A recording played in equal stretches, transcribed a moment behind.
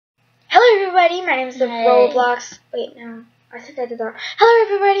everybody, my name is the Roblox. Wait, no, I think I did that. Hello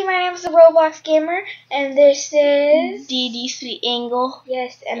everybody, my name is the Roblox Gamer, and this is DD Sweet Angle.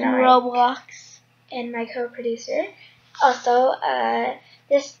 Yes, and Roblox, and my co-producer. Also,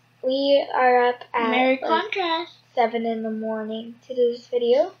 we are up at Merry Contrast 7 in the morning to do this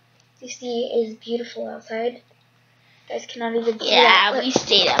video. You see, it is beautiful outside. You guys cannot even see that. Yeah, we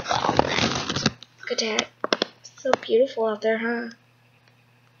stayed up all night. Look at that. It's so beautiful out there, huh?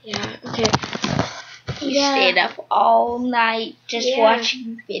 Yeah, okay. We stayed up all night just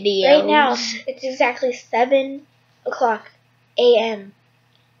watching videos. Right now, it's exactly 7 o'clock a.m.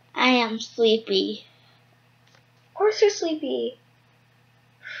 I am sleepy. Of course you're sleepy.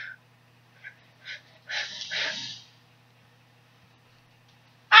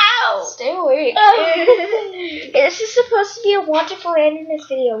 Ow! Stay awake. This is supposed to be a wanted for randomness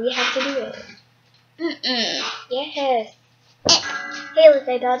video. We have to do it. Yes. Hey, look,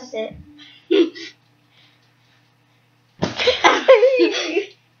 I dodged it.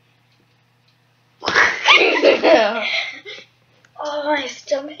 Oh, my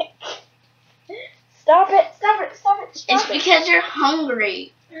stomach. Stop it. It's because you're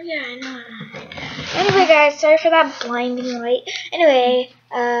hungry. Oh, yeah, I know. Anyway, guys, sorry for that blinding light. Anyway,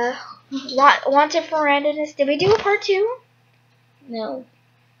 wanted for randomness. Did we do a part 2? No.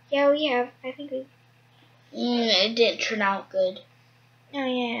 Yeah, we have. I think we... It didn't turn out good. Oh,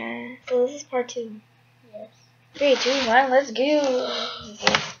 yeah. So this is part 2. Yes. 3, 2, 1, let's go.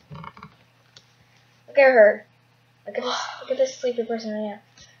 Look at her. Look at this sleepy person right now.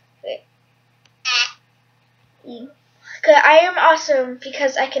 Wait. Good. I am awesome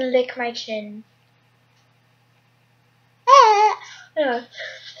because I can lick my chin.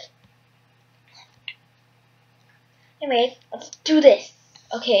 Anyway, let's do this.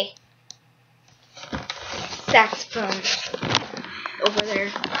 Okay. Saxophone over there.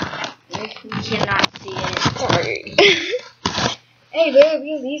 You cannot see it. Sorry.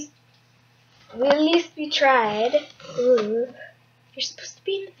 Anyway, at least we tried. Ooh. You're supposed to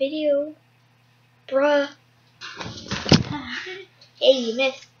be in the video. Bruh. Hey, you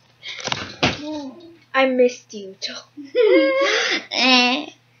missed. I missed you.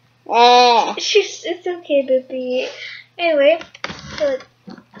 It's okay, baby. Anyway,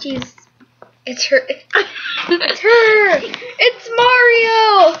 jeez. It's her. It's her. It's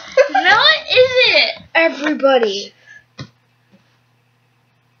Mario. No, it isn't. Everybody.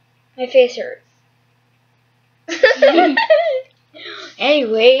 My face hurts.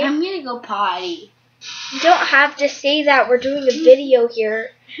 Anyway, I'm gonna go potty. you don't have to say that. We're doing a video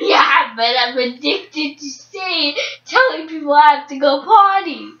here. Yeah, but I'm addicted to telling people I have to go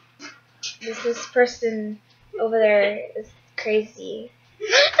potty. This person over there is crazy.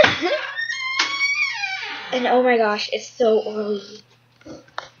 And oh my gosh, it's so early.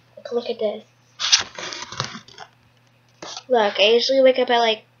 Look at this. Look, I usually wake up at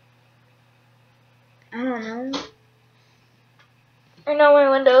like, I don't know. I know my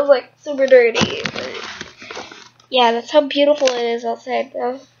window's like super dirty. But yeah, that's how beautiful it is outside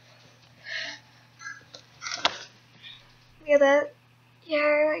though. Look at that. Yeah,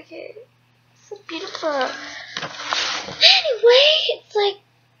 I like it. It's so beautiful. Anyway, it's like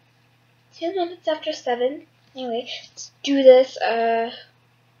 2 minutes after 7. Anyway, let's do this.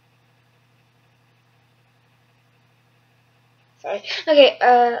 Sorry. Okay,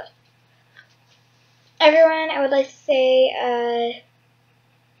 everyone, I would like to say,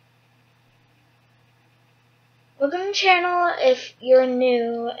 welcome to the channel if you're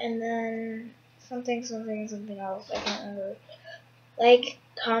new, and then something else. I can't remember. Like,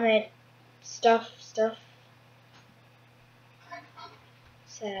 comment, stuff.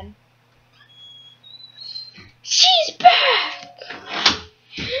 Sad. She's back!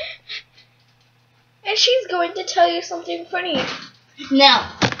 And she's going to tell you something funny. No.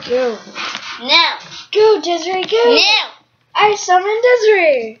 Go. No. Go, Desiree, go! No. I summoned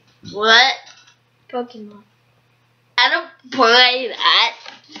Desiree! What? Pokemon. I don't play that.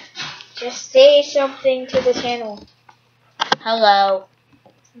 Just say something to the channel. Hello.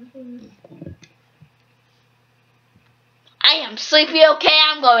 I am sleepy, okay?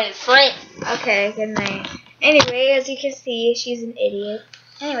 I'm going to sleep. Okay, good night. Anyway, as you can see, she's an idiot.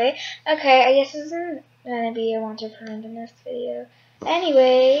 Anyway, okay, I guess this isn't gonna be a wanted for randomness video.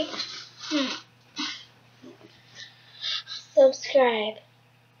 Anyway, subscribe.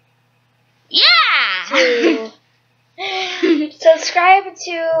 Yeah! Subscribe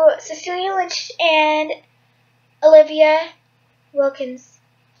to Cecilia Lynch and Olivia Wilkins'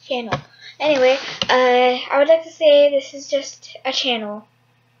 channel. Anyway, I would like to say this is just a channel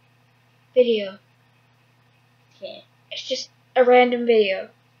video. Okay. It's just a random video.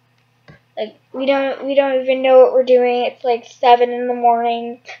 Like we don't even know what we're doing. It's like 7 in the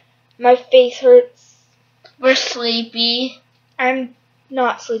morning. My face hurts. We're sleepy. I'm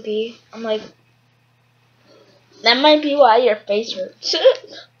not sleepy. I'm like, That might be why your face hurts.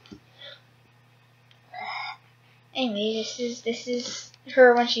 anyway, this is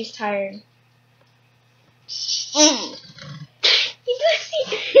her when she's tired.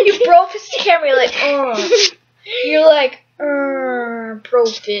 You broke his camera. You're like, You're like, Pro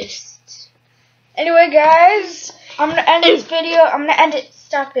fist. Anyway, guys, I'm gonna end this video. I'm gonna end it.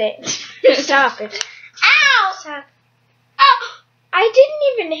 Stop it. Stop it. Ow! Stop. Ow! I didn't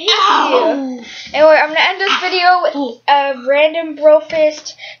even hit you. Anyway, I'm gonna end this video with a random bro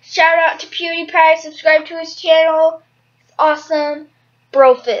fist. Shout out to PewDiePie. Subscribe to his channel. It's awesome.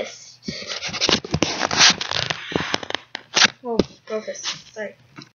 Bro fist. Well, bro fist. Sorry.